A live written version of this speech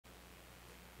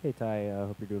Hey Ty, I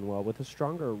hope you're doing well. With a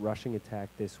stronger rushing attack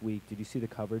this week, did you see the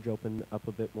coverage open up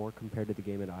a bit more compared to the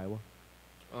game at Iowa?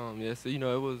 Yeah, so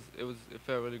it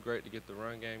felt really great to get the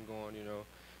run game going.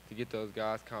 To get those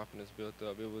guys' confidence built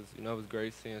up. It was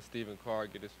great seeing Stephen Carr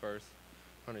get his first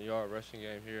 100-yard rushing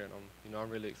game here, and I'm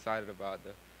really excited about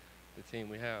the team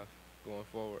we have going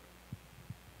forward.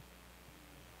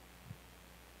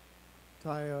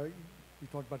 Ty, you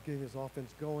talked about getting this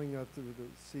offense going through the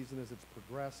season as it's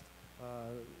progressed.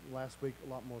 Last week, a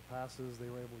lot more passes. They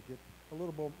were able to get a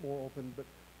little bit more open, but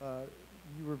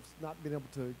you were not being able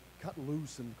to cut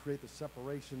loose and create the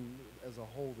separation as a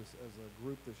whole, as a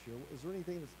group this year. Is there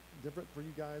anything that's different for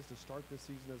you guys to start this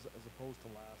season as opposed to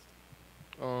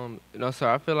last? No,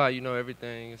 so I feel like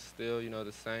everything is still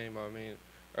the same. I mean,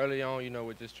 early on,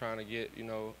 we're just trying to get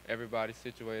everybody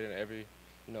situated, and every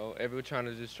trying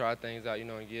to just try things out,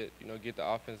 and get the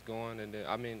offense going, and then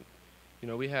I mean,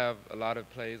 we have a lot of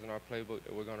plays in our playbook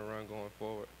that we're going to run going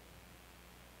forward.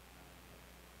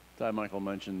 Ty, Michael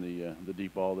mentioned the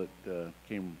deep ball that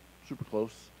came super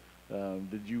close.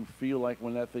 Did you feel like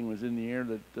when that thing was in the air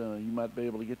that you might be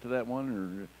able to get to that one,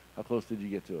 or how close did you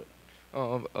get to it?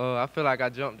 I feel like I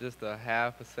jumped just a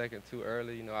half a second too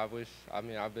early.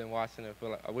 I've been watching and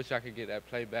feel like I wish I could get that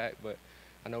play back, but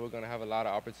I know we're going to have a lot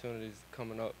of opportunities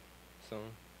coming up soon.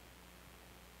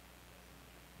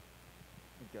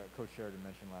 I think Coach Sheridan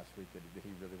mentioned last week that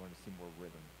he really wanted to see more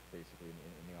rhythm, basically,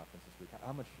 in the offense this week.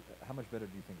 How much better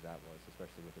do you think that was,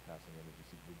 especially with the passing game?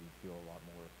 Did you feel a lot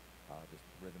more just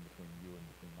rhythm between you and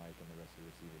between Mike and the rest of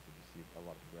the receivers? Did you see a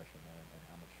lot of progression there, and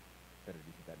how much better do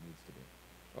you think that needs to be?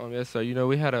 Yes, sir.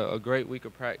 We had a great week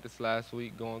of practice last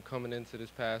week. Coming into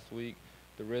this past week,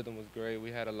 the rhythm was great.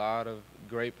 We had a lot of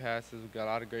great passes. We got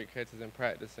a lot of great catches in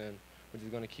practice, and we're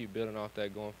just going to keep building off that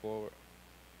going forward.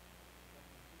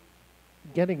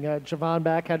 Getting Javon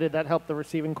back, how did that help the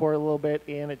receiving core a little bit?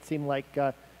 And it seemed like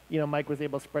Mike was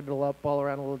able to spread the ball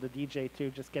around a little to DJ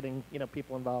too, just getting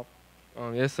people involved.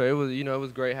 Yes, sir. It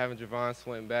was great having Javon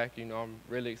Swinton back. I'm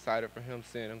really excited for him,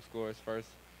 seeing him score his first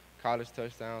college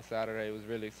touchdown Saturday. It was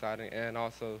really exciting, and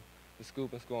also the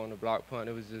scoop and score on the block punt.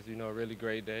 It was just a really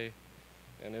great day,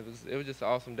 and it was just an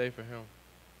awesome day for him.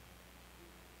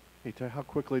 Hey, Ty, how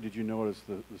quickly did you notice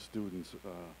the students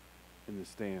in the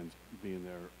stands being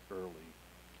there early?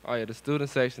 Oh yeah, the student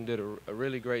section did a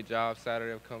really great job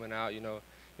Saturday of coming out. It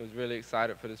was really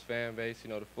excited for this fan base.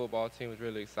 The football team was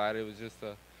really excited. It was just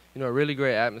a really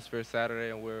great atmosphere Saturday,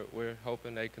 and we're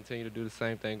hoping they continue to do the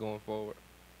same thing going forward.